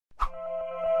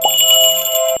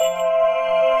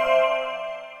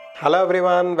Hello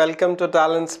everyone, welcome to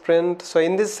TalentSprint. So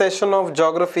in this session of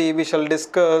geography, we shall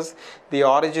discuss the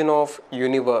origin of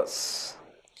universe.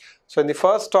 So in the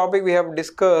first topic, we have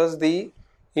discussed the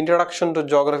introduction to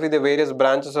geography, the various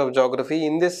branches of geography.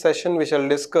 In this session, we shall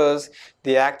discuss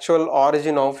the actual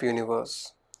origin of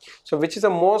universe. So which is the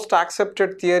most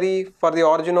accepted theory for the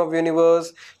origin of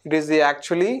universe? It is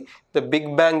actually the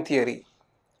Big Bang theory.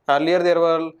 Earlier there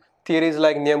were theories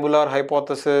like nebular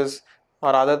hypothesis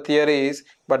or other theories,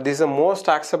 but this is the most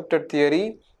accepted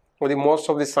theory for the most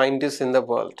of the scientists in the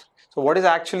world. So what is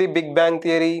actually Big Bang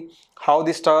theory? How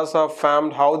the stars are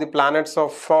formed, how the planets are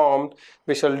formed,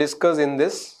 we shall discuss in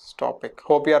this topic.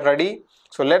 Hope you are ready.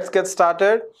 So let's get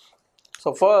started.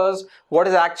 So first, what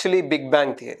is actually Big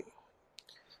Bang theory?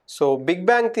 So Big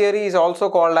Bang theory is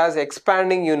also called as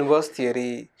expanding universe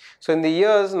theory. So in the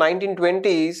years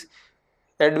 1920s,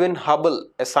 Edwin Hubble,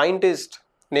 a scientist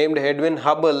named Edwin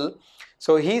Hubble,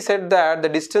 so he said that the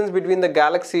distance between the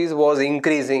galaxies was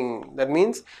increasing. That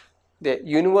means the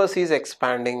universe is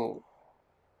expanding.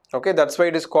 Okay, that's why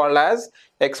it is called as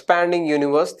expanding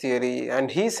universe theory.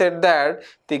 And he said that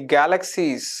the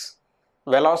galaxies'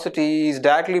 velocity is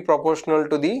directly proportional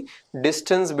to the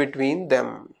distance between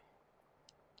them.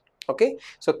 Okay,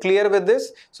 so clear with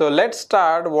this? So let's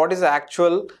start. What is the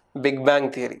actual Big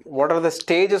Bang theory? What are the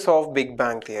stages of Big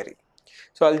Bang theory?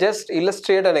 So I'll just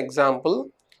illustrate an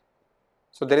example.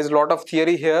 So there is a lot of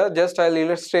theory here. Just I'll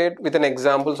illustrate with an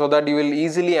example so that you will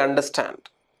easily understand.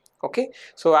 Okay,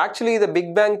 so actually the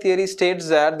Big Bang theory states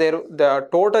that the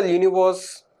total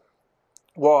universe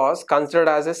was considered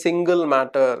as a single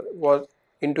matter, was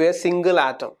into a single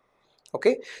atom.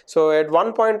 Okay, so at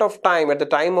one point of time, at the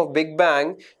time of Big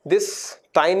Bang, this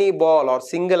tiny ball or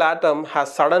single atom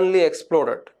has suddenly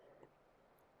exploded,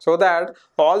 so that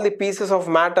all the pieces of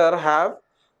matter have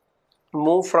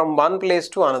moved from one place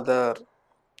to another.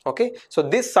 Okay, so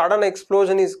this sudden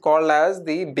explosion is called as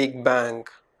the Big Bang.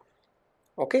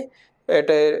 Okay, at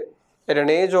an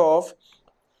age of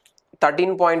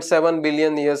 13.7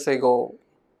 billion years ago.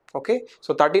 Okay,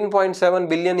 so 13.7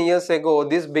 billion years ago,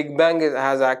 this Big Bang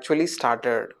has actually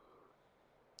started.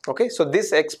 Okay, so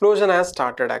this explosion has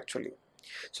started actually.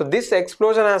 So this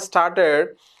explosion has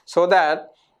started, so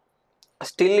that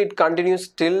still it continues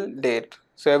till date.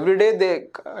 So every day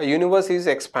the universe is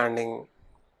expanding.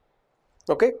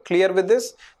 Okay, clear with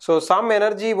this? So some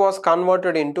energy was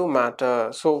converted into matter.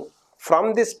 So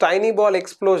from this tiny ball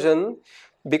explosion,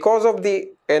 because of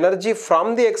the energy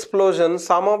from the explosion,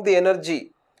 some of the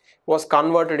energy was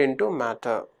converted into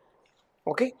matter.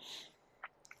 Okay,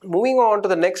 moving on to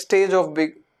the next stage of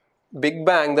Big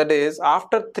Bang, that is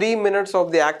after 3 minutes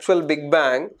of the actual Big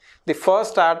Bang, the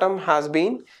first atom has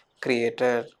been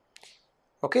created.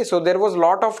 Okay, so there was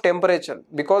lot of temperature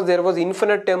because there was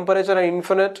infinite temperature and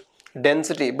infinite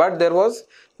density, but there was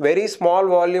very small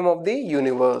volume of the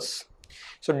universe.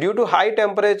 So due to high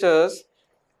temperatures,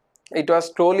 it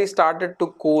was slowly started to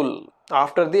cool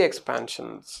after the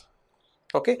expansions.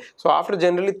 Okay, so after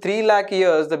generally 3 lakh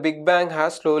years, the Big Bang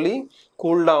has slowly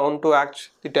cooled down to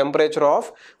the temperature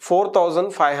of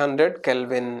 4500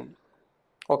 Kelvin.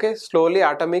 Okay, slowly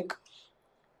atomic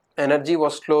energy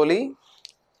was slowly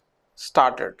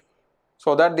started,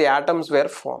 so that the atoms were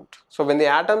formed. So when the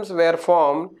atoms were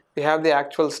formed, we have the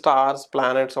actual stars,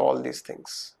 planets, all these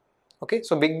things. Okay,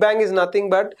 so Big Bang is nothing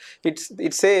but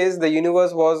it says the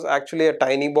universe was actually a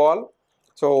tiny ball.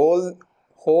 So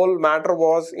whole matter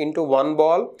was into one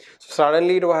ball. So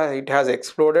suddenly it has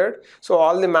exploded. So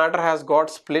all the matter has got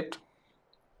split,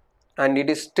 and it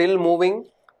is still moving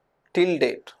till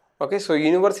date. Okay, so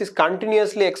universe is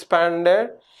continuously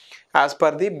expanded as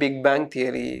per the Big Bang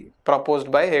theory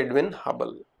proposed by Edwin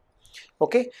Hubble.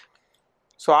 Okay,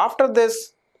 so after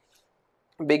this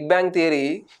Big Bang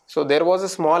theory, so there was a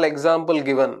small example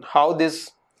given how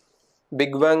this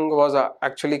Big Bang was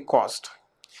actually caused.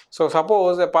 So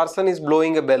suppose a person is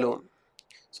blowing a balloon.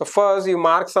 So first you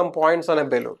mark some points on a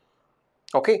balloon.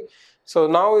 Okay, so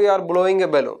now you are blowing a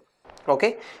balloon.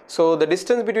 Okay, so the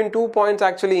distance between 2 points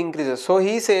actually increases. So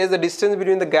he says the distance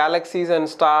between the galaxies and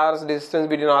stars, distance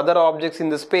between other objects in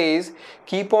the space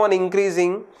keep on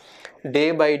increasing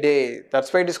day by day.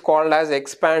 That's why it is called as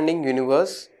expanding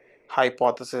universe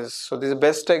hypothesis. So this is the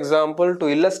best example to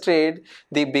illustrate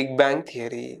the Big Bang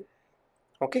theory.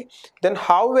 Okay, then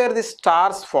how were the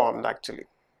stars formed actually?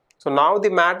 So now the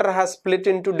matter has split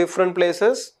into different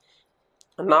places.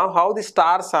 Now how the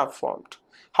stars are formed,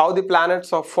 how the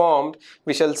planets are formed,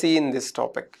 we shall see in this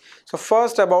topic. So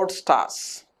first about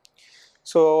stars.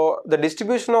 So the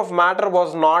distribution of matter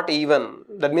was not even.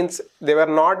 That means they were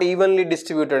not evenly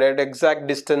distributed at exact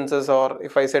distances, or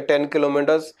if I say 10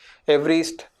 kilometers, every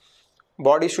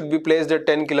body should be placed at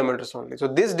 10 kilometers only. So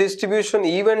this distribution,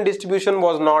 even distribution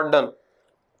was not done.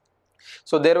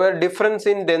 So there were difference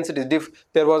in densities.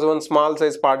 There was one small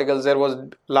size particles, there was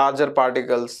larger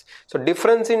particles. So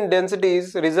difference in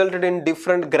densities resulted in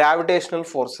different gravitational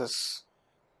forces.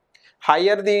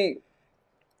 Higher the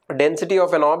density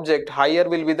of an object, higher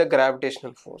will be the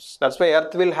gravitational force. That's why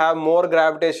Earth will have more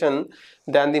gravitation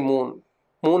than the Moon.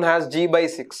 Moon has G by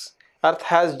 6. Earth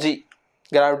has G,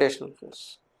 gravitational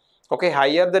force. Okay,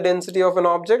 higher the density of an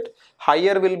object,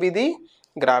 higher will be the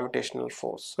gravitational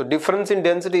force. So difference in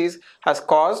densities has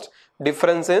caused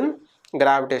difference in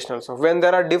gravitational. So when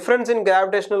there are difference in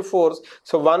gravitational force,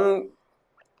 so one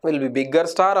will be bigger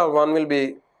star, or one will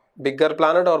be bigger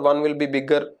planet, or one will be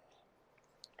bigger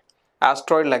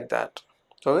asteroid, like that.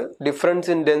 So difference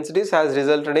in densities has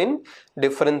resulted in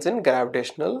difference in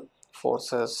gravitational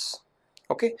forces.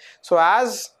 Okay, so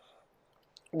as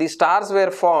the stars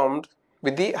were formed,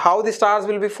 with the how the stars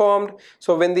will be formed,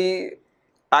 so when the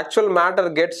actual matter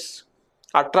gets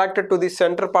attracted to the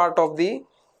center part of the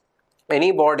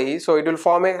any body, so it will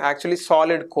form a actually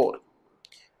solid core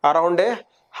around a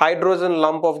hydrogen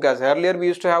lump of gas. Earlier we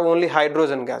used to have only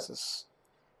hydrogen gases.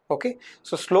 Okay,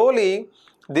 so slowly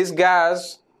this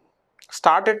gas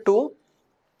started to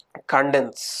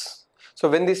condense. So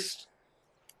when this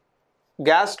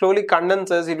gas slowly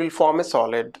condenses, it will form a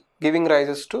solid, giving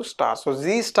rises to stars. So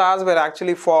these stars were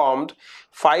actually formed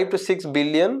 5 to 6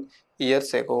 billion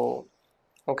years ago.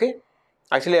 Okay,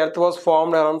 actually Earth was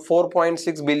formed around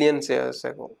 4.6 billion years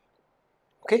ago.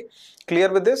 Okay,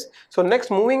 clear with this? So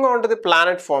next, moving on to the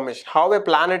planet formation, how a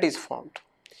planet is formed.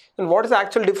 And what is the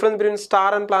actual difference between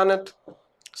star and planet?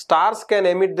 Stars can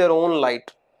emit their own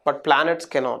light, but planets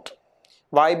cannot.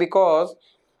 Why? Because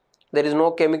there is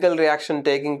no chemical reaction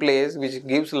taking place which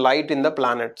gives light in the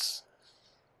planets.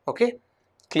 Okay,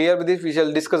 clear with this? We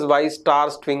shall discuss why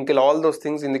stars twinkle, all those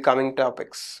things in the coming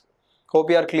topics. Hope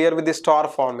you are clear with the star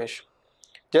formation.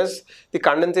 Just the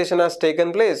condensation has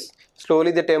taken place.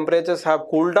 Slowly the temperatures have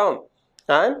cooled down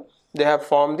and they have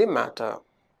formed the matter.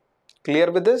 Clear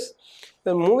with this?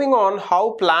 Then moving on,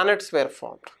 how planets were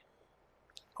formed.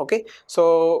 Okay,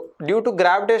 so due to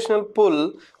gravitational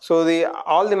pull, so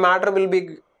all the matter will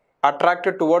be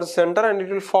attracted towards the center and it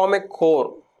will form a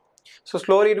core. So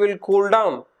slowly it will cool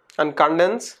down and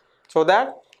condense, so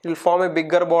that it will form a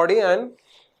bigger body and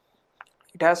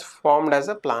it has formed as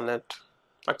a planet.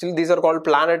 Actually these are called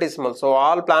planetesimals. So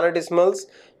all planetesimals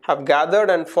have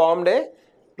gathered and formed a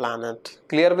planet.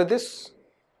 Clear with this?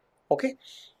 Okay,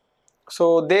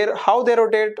 so how they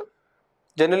rotate?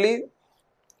 Generally,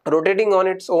 rotating on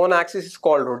its own axis is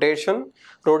called rotation.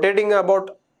 Rotating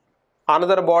about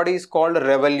another body is called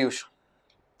revolution.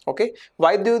 Okay,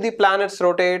 why do the planets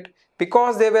rotate?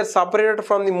 Because they were separated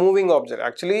from the moving object.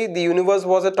 Actually the universe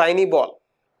was a tiny ball.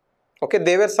 Okay,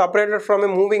 they were separated from a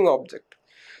moving object.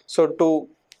 So to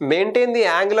maintain the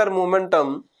angular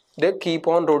momentum, they keep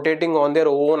on rotating on their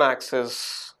own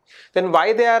axis. Then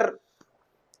why they are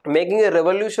making a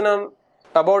revolution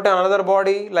about another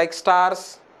body like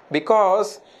stars?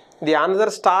 Because the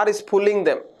another star is pulling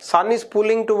them. Sun is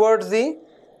pulling towards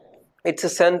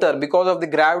its center because of the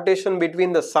gravitation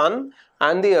between the sun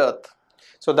and the earth.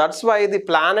 So that's why the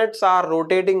planets are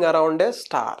rotating around a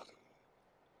star.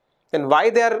 Then why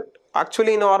they are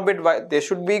actually in orbit? Why they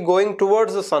should be going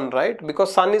towards the sun, right?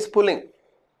 Because sun is pulling.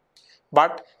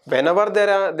 But whenever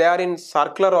they are in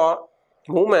circular or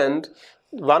movement,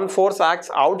 one force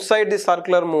acts outside the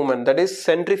circular movement, that is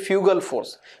centrifugal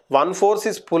force. One force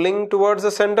is pulling towards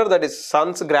the center, that is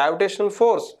sun's gravitational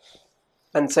force,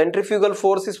 and centrifugal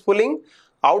force is pulling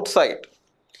outside.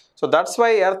 So that's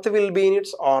why Earth will be in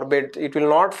its orbit. It will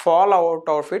not fall out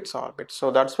of its orbit. So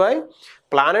that's why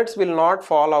planets will not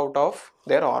fall out of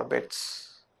their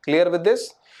orbits. Clear with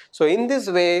this? So in this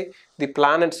way, the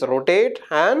planets rotate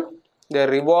and they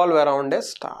revolve around a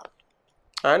star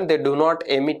and they do not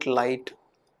emit light.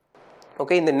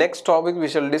 Okay, in the next topic we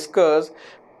shall discuss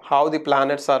how the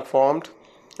planets are formed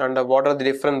and what are the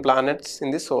different planets in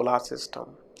the solar system.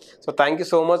 So thank you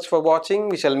so much for watching.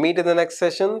 We shall meet in the next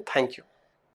session. Thank you.